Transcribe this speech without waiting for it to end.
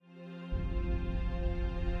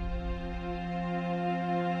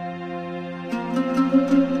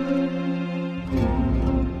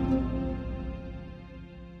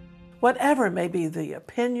Whatever may be the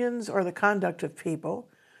opinions or the conduct of people,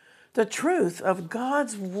 the truth of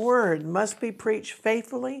God's Word must be preached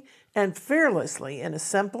faithfully and fearlessly in a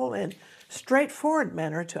simple and straightforward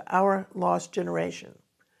manner to our lost generation.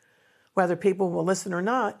 Whether people will listen or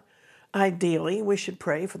not, ideally we should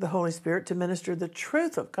pray for the Holy Spirit to minister the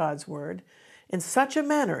truth of God's Word in such a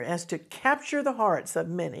manner as to capture the hearts of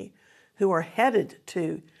many who are headed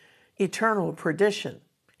to eternal perdition.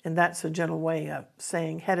 And that's a gentle way of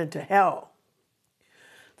saying headed to hell.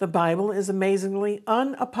 The Bible is amazingly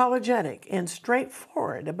unapologetic and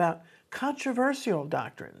straightforward about controversial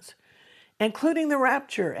doctrines, including the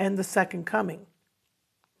rapture and the second coming.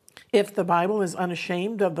 If the Bible is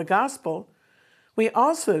unashamed of the gospel, we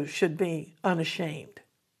also should be unashamed.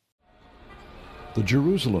 The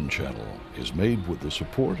Jerusalem Channel is made with the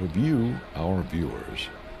support of you, our viewers.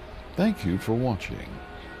 Thank you for watching.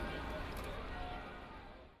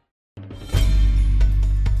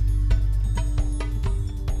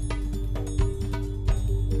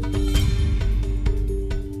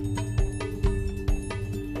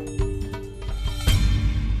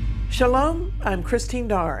 Shalom, I'm Christine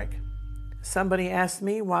Darg. Somebody asked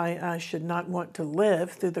me why I should not want to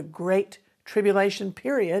live through the Great Tribulation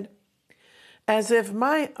period, as if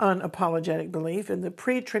my unapologetic belief in the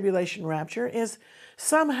pre-tribulation rapture is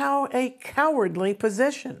somehow a cowardly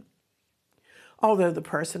position. Although the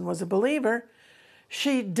person was a believer,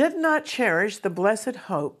 she did not cherish the blessed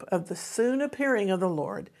hope of the soon appearing of the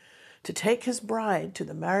Lord to take his bride to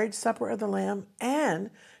the marriage supper of the Lamb and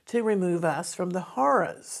to remove us from the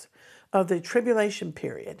horrors of the tribulation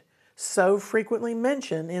period, so frequently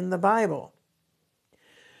mentioned in the Bible.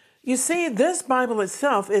 You see, this Bible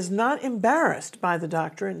itself is not embarrassed by the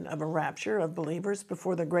doctrine of a rapture of believers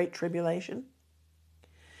before the Great Tribulation.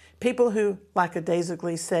 People who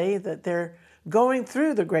lackadaisically say that they're going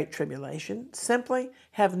through the Great Tribulation simply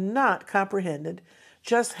have not comprehended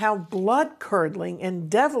just how blood-curdling and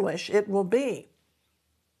devilish it will be.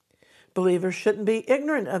 Believers shouldn't be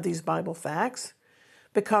ignorant of these Bible facts,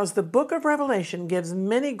 because the book of Revelation gives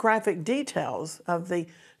many graphic details of the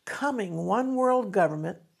coming one-world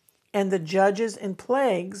government and the judges and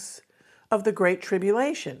plagues of the Great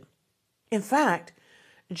Tribulation. In fact,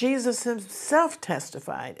 Jesus himself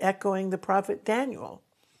testified, echoing the prophet Daniel,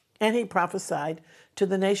 and he prophesied to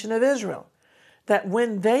the nation of Israel that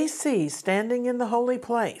when they see standing in the holy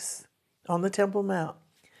place on the Temple Mount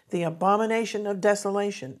the abomination of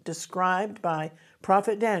desolation described by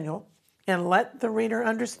prophet Daniel, and let the reader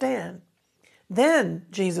understand. Then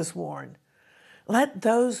Jesus warned, let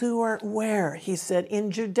those who are where, he said,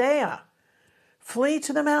 in Judea, flee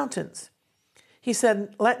to the mountains. He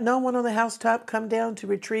said, let no one on the housetop come down to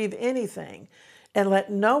retrieve anything, and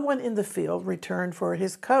let no one in the field return for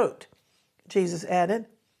his coat. Jesus added,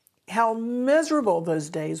 how miserable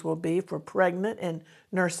those days will be for pregnant and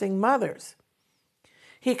nursing mothers.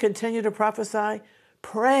 He continued to prophesy,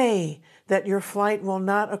 pray that your flight will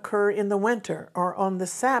not occur in the winter or on the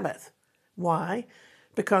Sabbath. Why?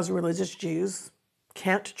 Because religious Jews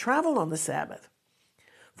can't travel on the Sabbath.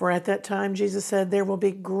 For at that time, Jesus said, there will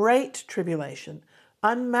be great tribulation,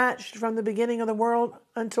 unmatched from the beginning of the world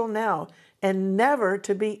until now, and never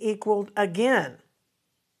to be equaled again.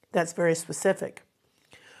 That's very specific.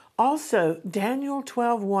 Also, Daniel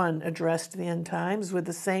 12:1 addressed the end times with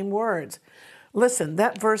the same words. Listen,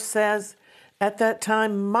 that verse says, at that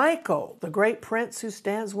time, Michael, the great prince who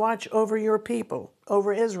stands watch over your people,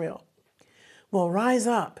 over Israel, will rise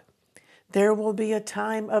up. There will be a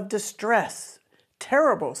time of distress,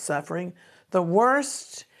 terrible suffering, the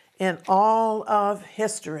worst in all of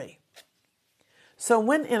history. So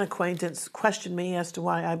when an acquaintance questioned me as to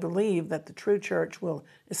why I believe that the true church will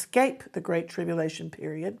escape the Great Tribulation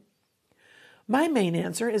period, my main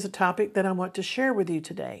answer is a topic that I want to share with you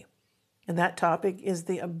today. And that topic is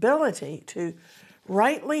the ability to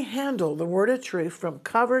rightly handle the word of truth from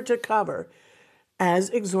cover to cover,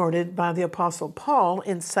 as exhorted by the Apostle Paul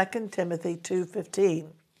in 2 Timothy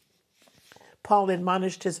 2:15. Paul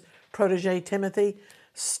admonished his protege Timothy,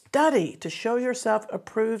 study to show yourself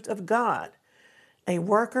approved of God, a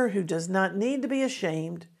worker who does not need to be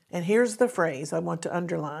ashamed, and here's the phrase I want to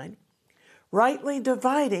underline, rightly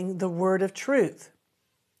dividing the word of truth.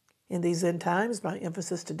 In these end times, my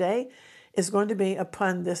emphasis today is going to be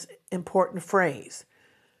upon this important phrase,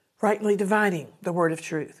 rightly dividing the word of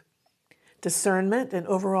truth. Discernment and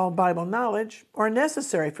overall Bible knowledge are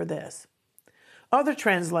necessary for this. Other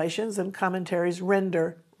translations and commentaries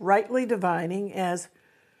render rightly dividing as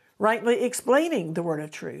rightly explaining the word of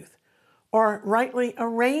truth, or rightly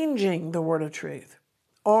arranging the word of truth,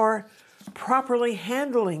 or properly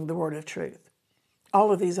handling the word of truth.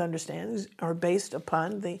 All of these understandings are based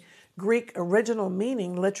upon the Greek original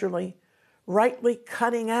meaning, literally, rightly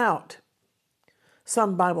cutting out.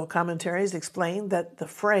 Some Bible commentaries explain that the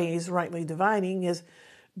phrase rightly dividing is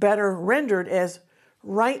better rendered as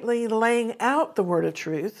rightly laying out the word of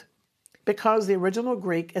truth, because the original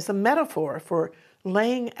Greek is a metaphor for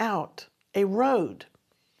laying out a road.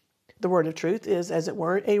 The word of truth is, as it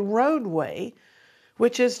were, a roadway,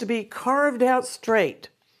 which is to be carved out straight.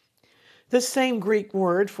 This same Greek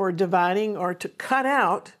word for dividing or to cut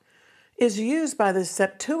out is used by the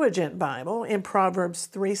Septuagint Bible in Proverbs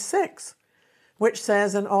 3:6, which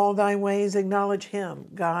says, "In all thy ways acknowledge him,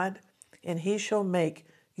 God, and he shall make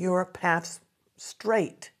your paths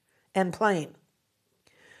straight and plain."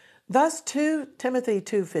 Thus, 2 Timothy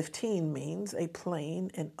 2:15 means a plain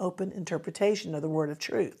and open interpretation of the word of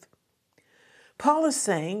truth. Paul is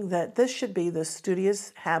saying that this should be the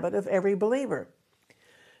studious habit of every believer,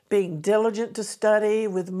 being diligent to study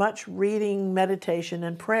with much reading, meditation,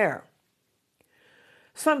 and prayer.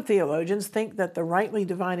 Some theologians think that the rightly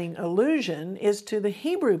dividing allusion is to the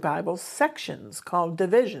Hebrew Bible sections called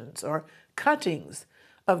divisions or cuttings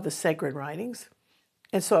of the sacred writings.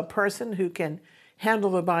 And so a person who can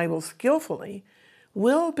handle the Bible skillfully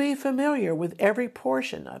will be familiar with every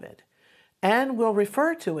portion of it and will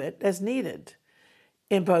refer to it as needed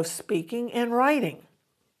in both speaking and writing.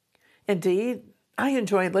 Indeed, I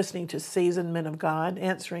enjoy listening to seasoned men of God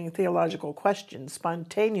answering theological questions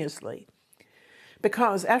spontaneously,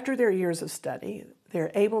 because after their years of study,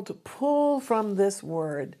 they're able to pull from this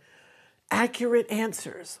word accurate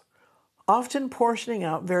answers, often portioning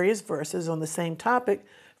out various verses on the same topic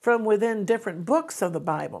from within different books of the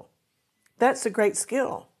Bible. That's a great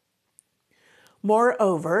skill.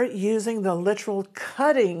 Moreover, using the literal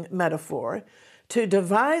cutting metaphor to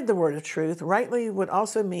divide the word of truth rightly would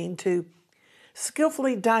also mean to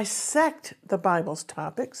skillfully dissect the Bible's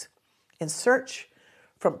topics and search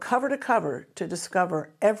from cover to cover to discover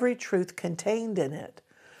every truth contained in it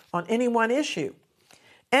on any one issue,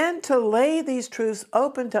 and to lay these truths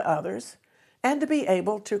open to others and to be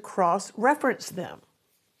able to cross-reference them.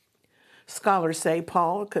 Scholars say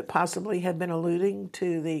Paul could possibly have been alluding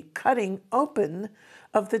to the cutting open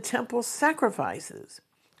of the temple sacrifices,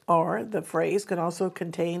 or the phrase could also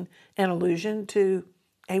contain an allusion to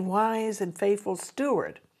a wise and faithful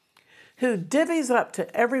steward who divvies up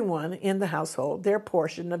to everyone in the household their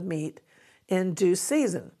portion of meat in due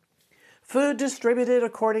season, food distributed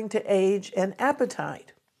according to age and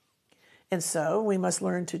appetite. And so we must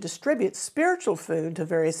learn to distribute spiritual food to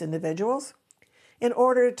various individuals in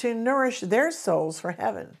order to nourish their souls for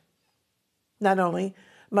heaven. Not only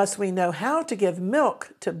must we know how to give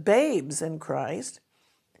milk to babes in Christ,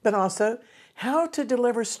 but also how to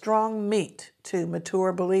deliver strong meat to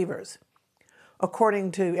mature believers,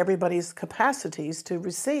 according to everybody's capacities to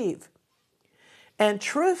receive. And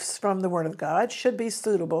truths from the Word of God should be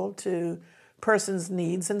suitable to persons'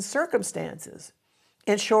 needs and circumstances.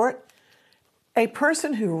 In short, a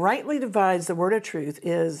person who rightly divides the word of truth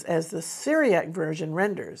is, as the Syriac version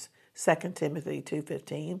renders, 2 Timothy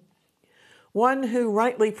 2:15, one who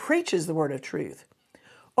rightly preaches the word of truth,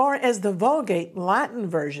 or as the Vulgate Latin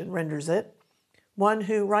version renders it, one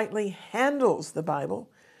who rightly handles the Bible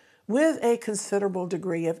with a considerable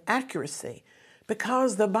degree of accuracy,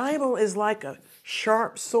 because the Bible is like a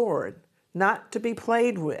sharp sword, not to be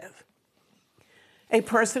played with. A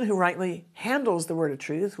person who rightly handles the word of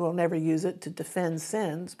truth will never use it to defend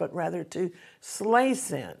sins, but rather to slay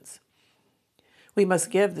sins. We must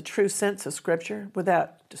give the true sense of Scripture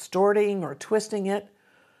without distorting or twisting it,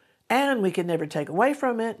 and we can never take away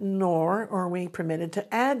from it, nor are we permitted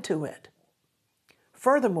to add to it.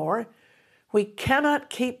 Furthermore, we cannot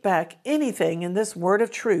keep back anything in this word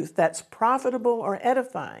of truth that's profitable or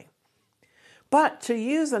edifying. But to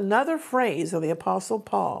use another phrase of the Apostle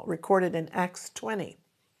Paul recorded in Acts 20,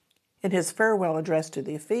 in his farewell address to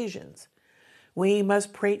the Ephesians, we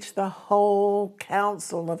must preach the whole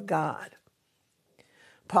counsel of God.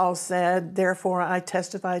 Paul said, "Therefore I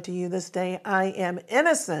testify to you this day, I am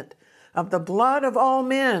innocent of the blood of all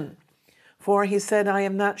men. For he said, I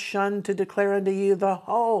am not shunned to declare unto you the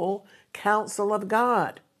whole counsel of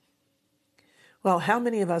God." Well, how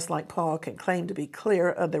many of us, like Paul, can claim to be clear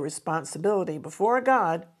of the responsibility before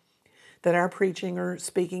God that our preaching or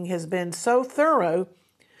speaking has been so thorough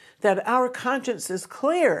that our conscience is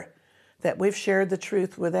clear that we've shared the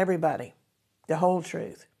truth with everybody, the whole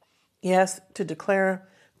truth? Yes, to declare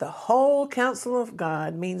the whole counsel of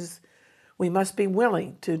God means we must be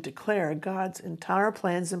willing to declare God's entire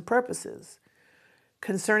plans and purposes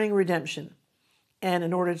concerning redemption. And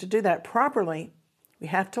in order to do that properly, We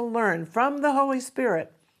have to learn from the Holy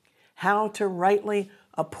Spirit how to rightly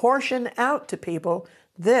apportion out to people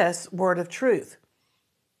this word of truth.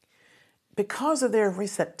 Because of their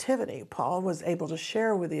receptivity, Paul was able to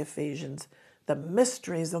share with the Ephesians the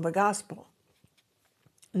mysteries of the gospel.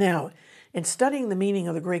 Now, in studying the meaning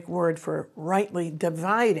of the Greek word for rightly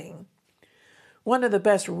dividing, one of the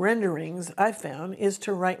best renderings I've found is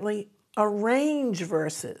to rightly arrange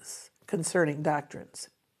verses concerning doctrines.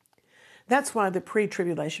 That's why the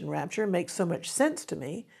pre-tribulation rapture makes so much sense to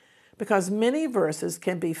me, because many verses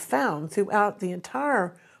can be found throughout the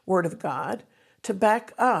entire Word of God to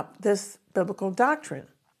back up this biblical doctrine.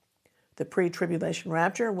 The pre-tribulation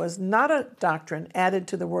rapture was not a doctrine added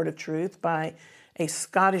to the Word of Truth by a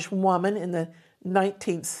Scottish woman in the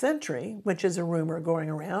 19th century, which is a rumor going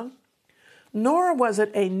around, nor was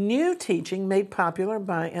it a new teaching made popular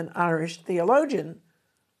by an Irish theologian,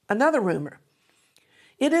 another rumor.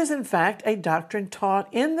 It is, in fact, a doctrine taught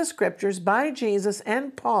in the Scriptures by Jesus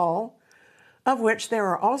and Paul, of which there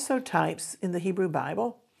are also types in the Hebrew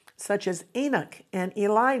Bible, such as Enoch and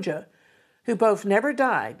Elijah, who both never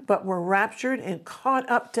died but were raptured and caught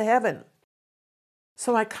up to heaven.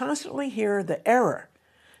 So I constantly hear the error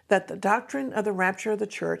that the doctrine of the rapture of the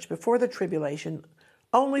church before the tribulation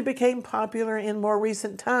only became popular in more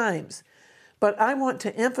recent times. But I want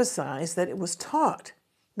to emphasize that it was taught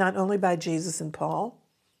not only by Jesus and Paul,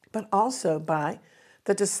 but also by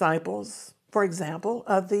the disciples, for example,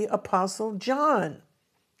 of the Apostle John.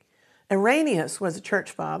 Irenaeus was a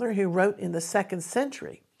church father who wrote in the 2nd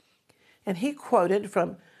century, and he quoted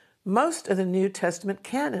from most of the New Testament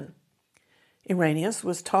canon. Irenaeus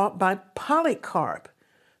was taught by Polycarp,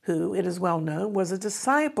 who, it is well known, was a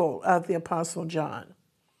disciple of the Apostle John.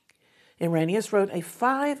 Irenaeus wrote a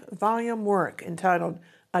 5-volume work entitled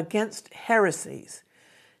Against Heresies,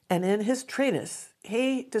 and in his treatise,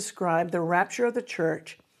 he described the rapture of the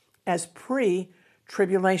church as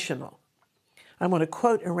pre-tribulational. I want to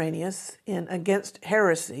quote Irenaeus in Against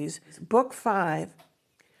Heresies, Book 5,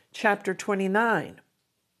 Chapter 29.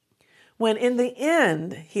 When in the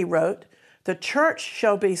end, he wrote, the church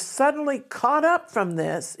shall be suddenly caught up from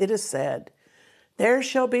this, it is said, there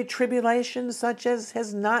shall be tribulation such as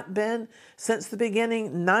has not been since the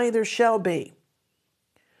beginning, neither shall be.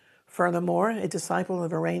 Furthermore, a disciple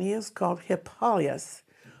of Irenaeus called Hippolyus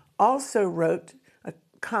also wrote a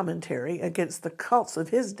commentary against the cults of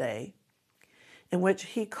his day, in which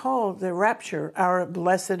he called the rapture our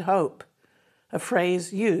blessed hope, a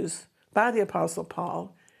phrase used by the Apostle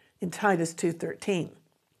Paul in Titus 2:13.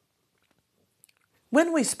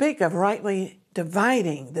 When we speak of rightly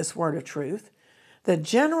dividing this word of truth, the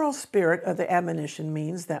general spirit of the admonition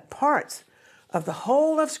means that parts of the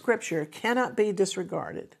whole of Scripture cannot be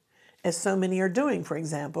disregarded, as so many are doing, for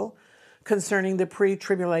example, concerning the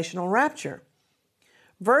pre-tribulational rapture.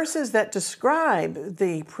 Verses that describe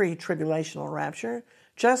the pre-tribulational rapture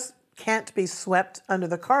just can't be swept under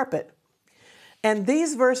the carpet. And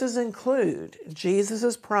these verses include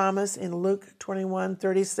Jesus' promise in Luke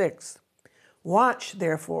 21:36. Watch,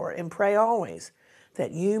 therefore, and pray always,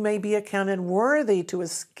 that you may be accounted worthy to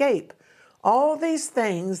escape all these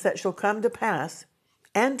things that shall come to pass,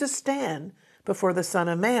 and to stand before the Son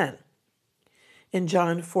of Man. In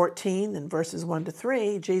John 14 and verses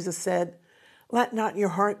 1-3, Jesus said, let not your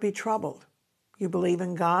heart be troubled. You believe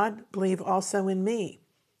in God, believe also in me.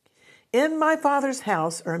 In my Father's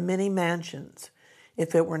house are many mansions.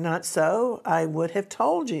 If it were not so, I would have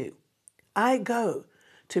told you. I go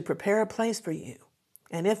to prepare a place for you.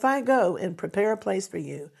 And if I go and prepare a place for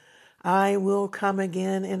you, I will come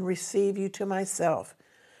again and receive you to myself,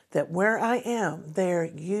 that where I am, there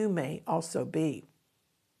you may also be.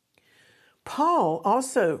 Paul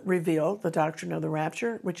also revealed the doctrine of the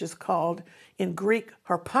rapture, which is called in Greek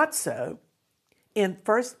harpazo, in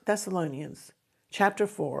 1 Thessalonians chapter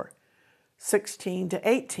 4,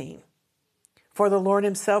 16-18. For the Lord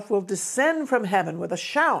himself will descend from heaven with a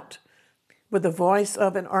shout, with the voice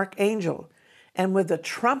of an archangel, and with the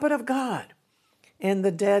trumpet of God. And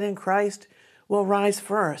the dead in Christ will rise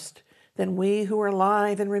first. Then we who are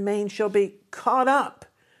alive and remain shall be caught up,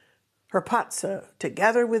 harpazo,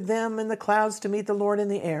 together with them in the clouds to meet the Lord in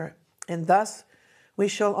the air. And thus we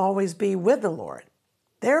shall always be with the Lord.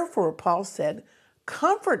 Therefore, Paul said,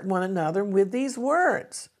 comfort one another with these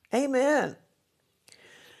words. Amen.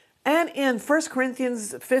 And in 1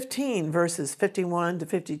 Corinthians 15, verses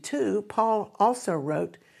 51-52, Paul also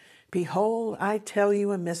wrote, behold, I tell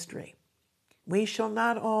you a mystery. We shall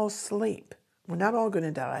not all sleep. We're not all going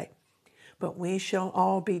to die, but we shall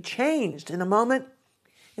all be changed in a moment,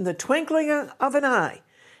 in the twinkling of an eye,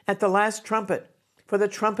 at the last trumpet. For the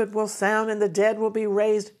trumpet will sound, and the dead will be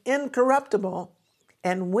raised incorruptible,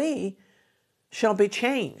 and we shall be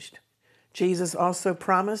changed. Jesus also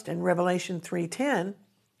promised in Revelation 3:10,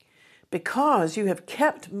 because you have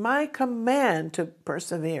kept my command to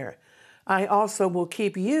persevere, I also will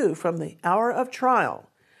keep you from the hour of trial,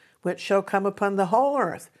 which shall come upon the whole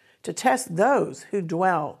earth to test those who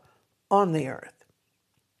dwell on the earth.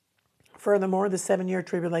 Furthermore, the 7-year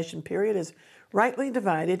tribulation period is rightly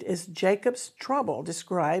divided as Jacob's trouble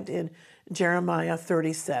described in Jeremiah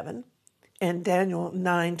 37 and Daniel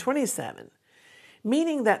 9:27,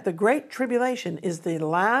 meaning that the Great Tribulation is the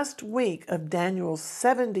last week of Daniel's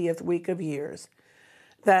 70th week of years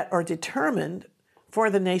that are determined for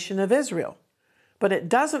the nation of Israel. But it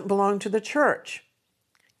doesn't belong to the church.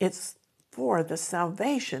 It's for the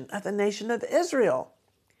salvation of the nation of Israel.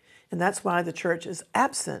 And that's why the church is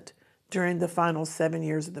absent during the final 7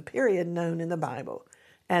 years of the period known in the Bible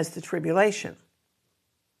as the tribulation.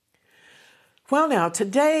 Well, now,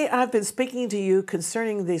 today I've been speaking to you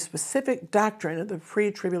concerning the specific doctrine of the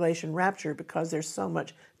pre-tribulation rapture because there's so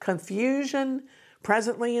much confusion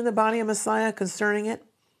presently in the body of Messiah concerning it.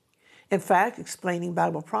 In fact, explaining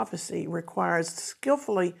Bible prophecy requires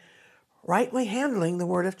skillfully, rightly handling the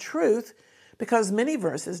word of truth because many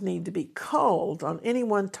verses need to be culled on any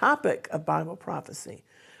one topic of Bible prophecy,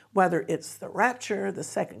 whether it's the rapture, the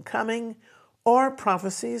second coming, or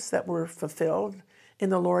prophecies that were fulfilled in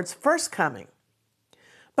the Lord's first coming.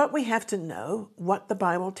 But we have to know what the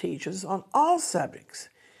Bible teaches on all subjects,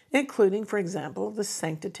 including, for example, the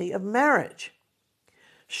sanctity of marriage.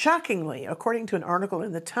 Shockingly, according to an article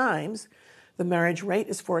in the Times, the marriage rate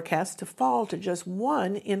is forecast to fall to just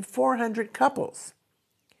 1 in 400 couples.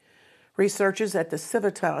 Researchers at the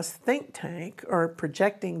Civitas think tank are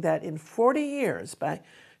projecting that in 40 years, by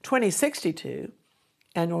 2062,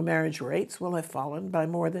 annual marriage rates will have fallen by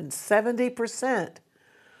more than 70%,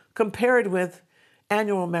 compared with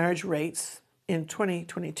annual marriage rates in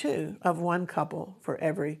 2022 of 1 couple for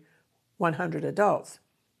every 100 adults.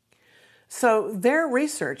 So their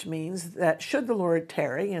research means that should the Lord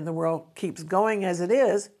tarry and the world keeps going as it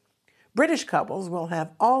is, British couples will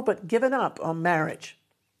have all but given up on marriage.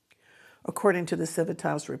 According to the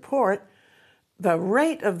Civitas report, the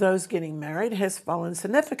rate of those getting married has fallen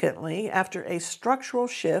significantly after a structural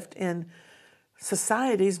shift in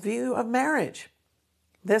society's view of marriage.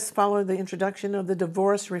 This followed the introduction of the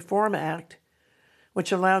Divorce Reform Act,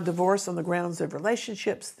 which allowed divorce on the grounds of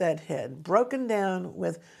relationships that had broken down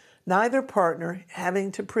with neither partner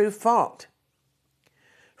having to prove fault.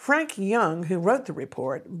 Frank Young, who wrote the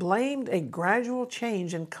report, blamed a gradual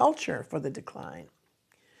change in culture for the decline.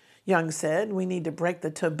 Young said, we need to break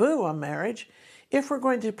the taboo on marriage if we're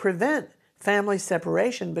going to prevent family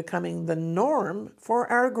separation becoming the norm for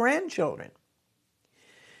our grandchildren.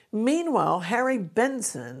 Meanwhile, Harry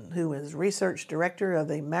Benson, who is research director of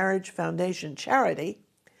the Marriage Foundation charity,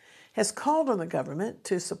 has called on the government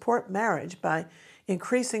to support marriage by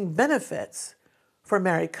increasing benefits for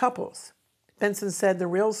married couples. Benson said the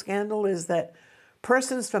real scandal is that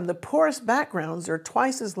persons from the poorest backgrounds are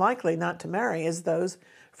twice as likely not to marry as those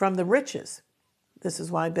from the richest. This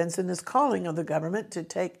is why Benson is calling on the government to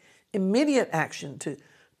take immediate action to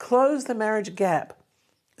close the marriage gap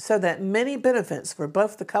so that many benefits for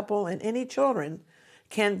both the couple and any children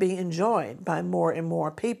can be enjoyed by more and more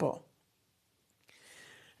people.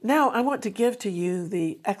 Now, I want to give to you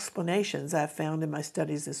the explanations I've found in my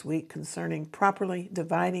studies this week concerning properly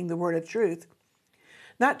dividing the word of truth,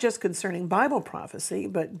 not just concerning Bible prophecy,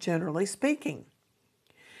 but generally speaking.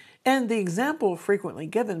 And the example frequently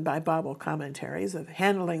given by Bible commentaries of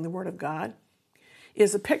handling the Word of God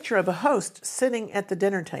is a picture of a host sitting at the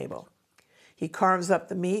dinner table. He carves up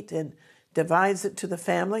the meat and divides it to the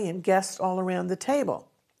family and guests all around the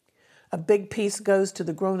table. A big piece goes to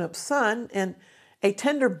the grown-up son, and a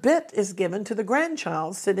tender bit is given to the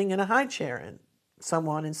grandchild sitting in a high chair, and so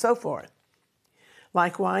on and so forth.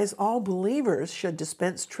 Likewise, all believers should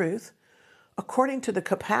dispense truth according to the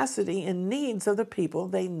capacity and needs of the people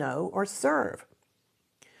they know or serve.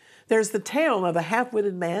 There's the tale of a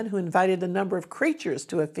half-witted man who invited a number of creatures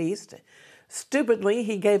to a feast. Stupidly,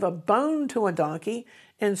 he gave a bone to a donkey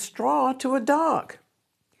and straw to a dog.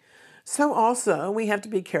 So also, we have to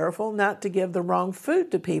be careful not to give the wrong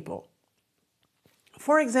food to people.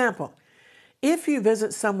 For example, if you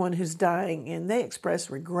visit someone who's dying and they express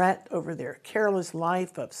regret over their careless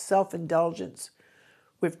life of self-indulgence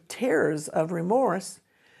with tears of remorse,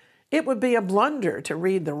 it would be a blunder to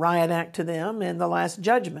read the riot act to them in the Last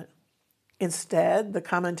Judgment. Instead, the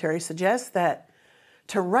commentary suggests that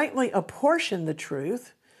to rightly apportion the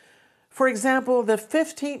truth, for example, the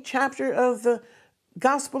 15th chapter of the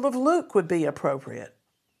Gospel of Luke would be appropriate.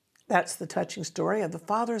 That's the touching story of the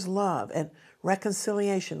Father's love and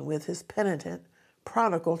reconciliation with his penitent,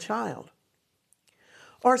 prodigal child.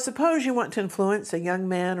 Or suppose you want to influence a young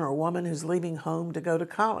man or a woman who's leaving home to go to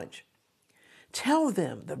college. Tell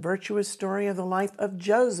them the virtuous story of the life of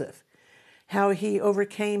Joseph, how he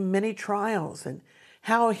overcame many trials and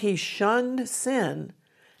how he shunned sin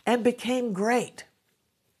and became great.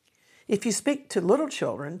 If you speak to little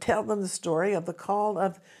children, tell them the story of the call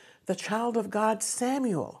of the child of God,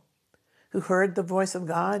 Samuel, who heard the voice of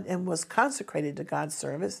God and was consecrated to God's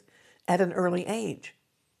service at an early age.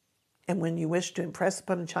 And when you wish to impress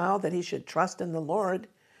upon a child that he should trust in the Lord,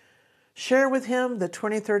 share with him the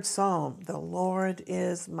 23rd Psalm, "The Lord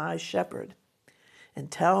is my shepherd," and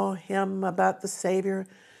tell him about the Savior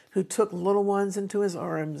who took little ones into his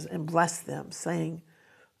arms and blessed them, saying,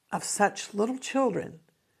 "Of such little children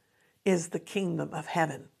is the kingdom of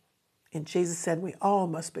heaven." And Jesus said we all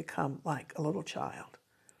must become like a little child.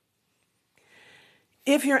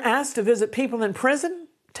 If you're asked to visit people in prison,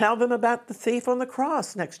 tell them about the thief on the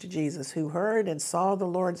cross next to Jesus who heard and saw the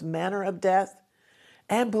Lord's manner of death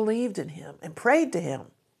and believed in him and prayed to him,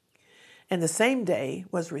 and the same day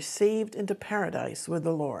was received into paradise with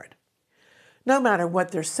the Lord. No matter what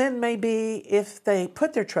their sin may be, if they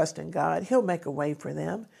put their trust in God, he'll make a way for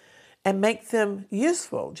them and make them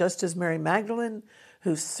useful, just as Mary Magdalene,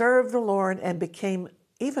 who served the Lord and became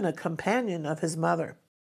even a companion of his mother.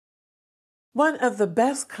 One of the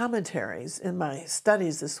best commentaries in my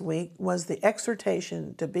studies this week was the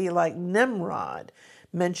exhortation to be like Nimrod,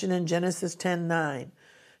 mentioned in Genesis 10:9,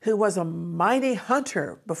 who was a mighty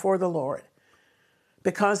hunter before the Lord,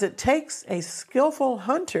 because it takes a skillful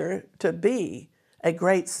hunter to be a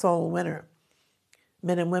great soul winner.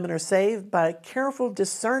 Men and women are saved by careful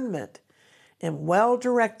discernment and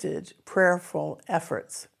well-directed prayerful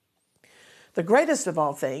efforts. The greatest of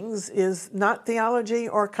all things is not theology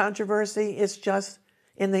or controversy. It's just,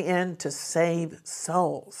 in the end, to save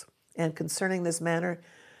souls. And concerning this matter,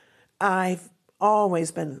 I've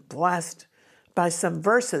always been blessed by some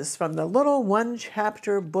verses from the little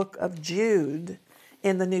one-chapter book of Jude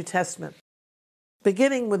in the New Testament.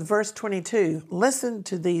 Beginning with verse 22, listen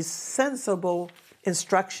to these sensible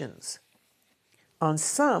instructions. On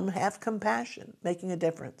some, have compassion, making a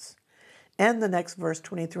difference. And the next verse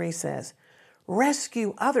 23 says,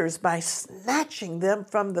 rescue others by snatching them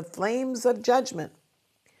from the flames of judgment.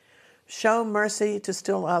 Show mercy to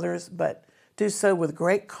still others, but do so with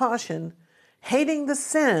great caution, hating the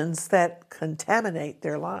sins that contaminate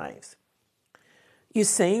their lives. You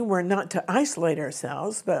see, we're not to isolate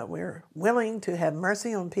ourselves, but we're willing to have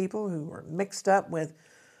mercy on people who are mixed up with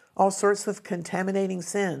all sorts of contaminating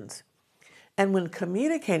sins. And when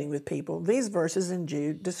communicating with people, these verses in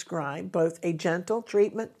Jude describe both a gentle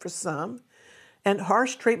treatment for some and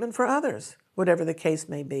harsh treatment for others, whatever the case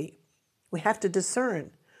may be. We have to discern.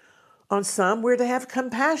 On some, we're to have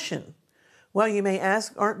compassion. Well, you may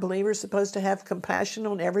ask, aren't believers supposed to have compassion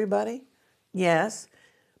on everybody? Yes,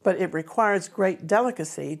 but it requires great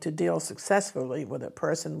delicacy to deal successfully with a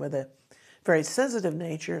person with a very sensitive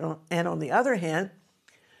nature. And on the other hand,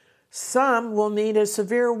 some will need a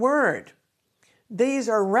severe word. These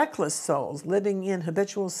are reckless souls living in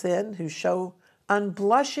habitual sin who show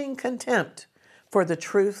unblushing contempt for the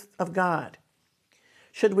truth of God.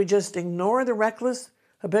 Should we just ignore the reckless,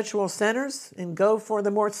 habitual sinners and go for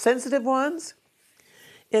the more sensitive ones?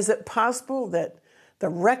 Is it possible that the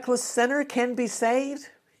reckless sinner can be saved?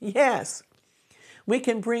 Yes. We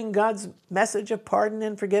can bring God's message of pardon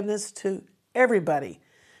and forgiveness to everybody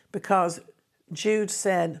because Jude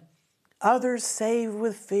said, others save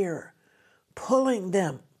with fear, pulling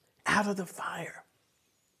them out of the fire.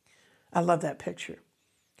 I love that picture.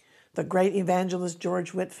 The great evangelist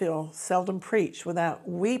George Whitefield seldom preached without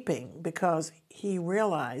weeping because he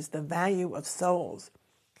realized the value of souls.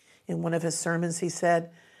 In one of his sermons, he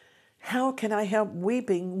said, how can I help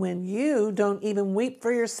weeping when you don't even weep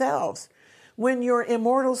for yourselves, when your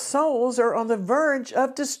immortal souls are on the verge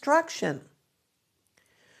of destruction?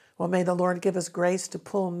 Well, may the Lord give us grace to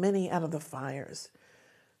pull many out of the fires.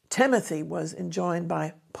 Timothy was enjoined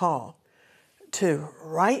by Paul to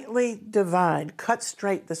rightly divide, cut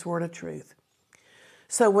straight this word of truth.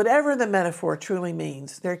 So whatever the metaphor truly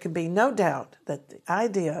means, there can be no doubt that the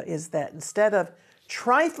idea is that instead of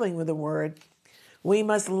trifling with the word, we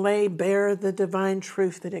must lay bare the divine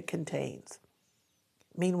truth that it contains.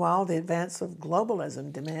 Meanwhile, the advance of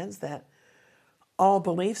globalism demands that all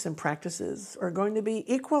beliefs and practices are going to be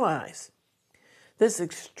equalized. This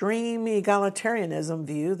extreme egalitarianism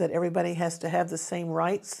view that everybody has to have the same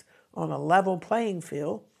rights on a level playing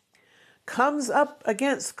field comes up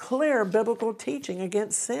against clear biblical teaching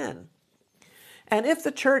against sin. And if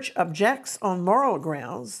the church objects on moral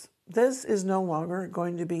grounds, this is no longer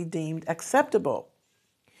going to be deemed acceptable.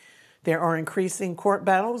 There are increasing court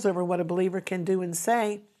battles over what a believer can do and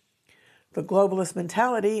say. The globalist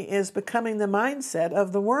mentality is becoming the mindset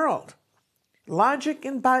of the world. Logic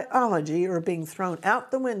and biology are being thrown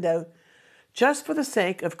out the window just for the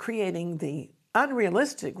sake of creating the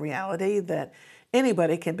unrealistic reality that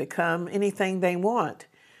anybody can become anything they want,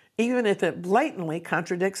 even if it blatantly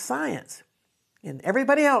contradicts science. And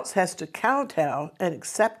everybody else has to kowtow and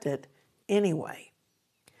accept it anyway.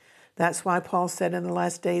 That's why Paul said in the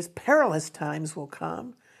last days, perilous times will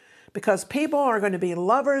come, because people are going to be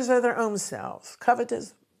lovers of their own selves,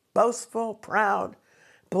 covetous, boastful, proud,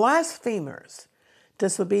 blasphemers,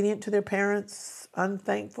 disobedient to their parents,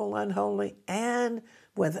 unthankful, unholy, and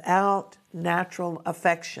without natural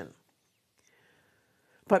affection.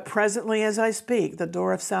 But presently, as I speak, the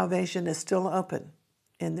door of salvation is still open,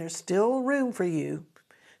 and there's still room for you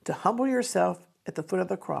to humble yourself at the foot of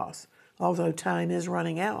the cross, although time is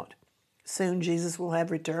running out. Soon Jesus will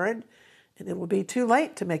have returned, and it will be too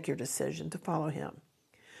late to make your decision to follow him.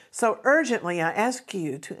 So urgently, I ask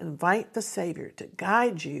you to invite the Savior to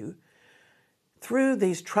guide you through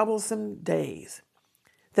these troublesome days.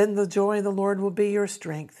 Then the joy of the Lord will be your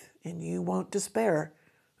strength, and you won't despair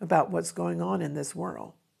about what's going on in this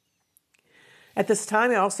world. At this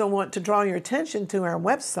time, I also want to draw your attention to our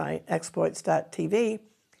website, exploits.tv,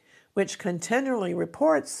 which continually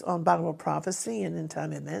reports on Bible prophecy and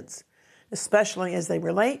end-time events, especially as they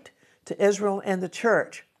relate to Israel and the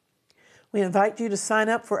church. We invite you to sign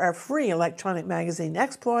up for our free electronic magazine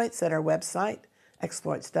Exploits at our website,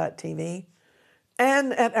 exploits.tv,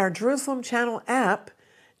 and at our Jerusalem Channel app,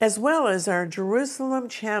 as well as our Jerusalem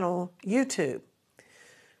Channel YouTube.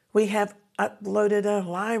 We have uploaded a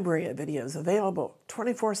library of videos available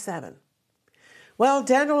 24/7. Well,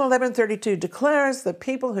 Daniel 11:32 declares the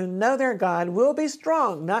people who know their God will be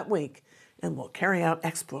strong, not weak, and will carry out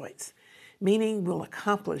exploits, meaning will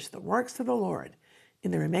accomplish the works of the Lord in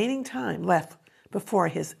the remaining time left before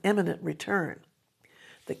his imminent return.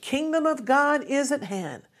 The kingdom of God is at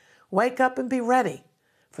hand. Wake up and be ready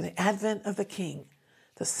for the advent of the King.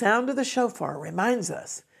 The sound of the shofar reminds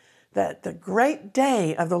us that the great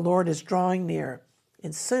day of the Lord is drawing near,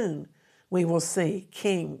 and soon we will see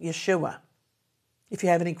King Yeshua. If you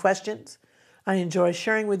have any questions, I enjoy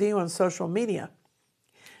sharing with you on social media.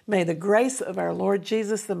 May the grace of our Lord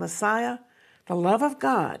Jesus the Messiah, the love of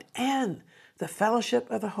God, and the fellowship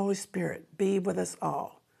of the Holy Spirit be with us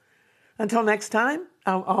all. Until next time,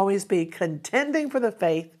 I'll always be contending for the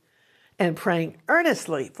faith and praying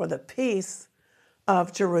earnestly for the peace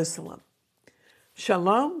of Jerusalem.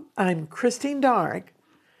 Shalom, I'm Christine Darg.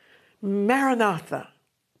 Maranatha.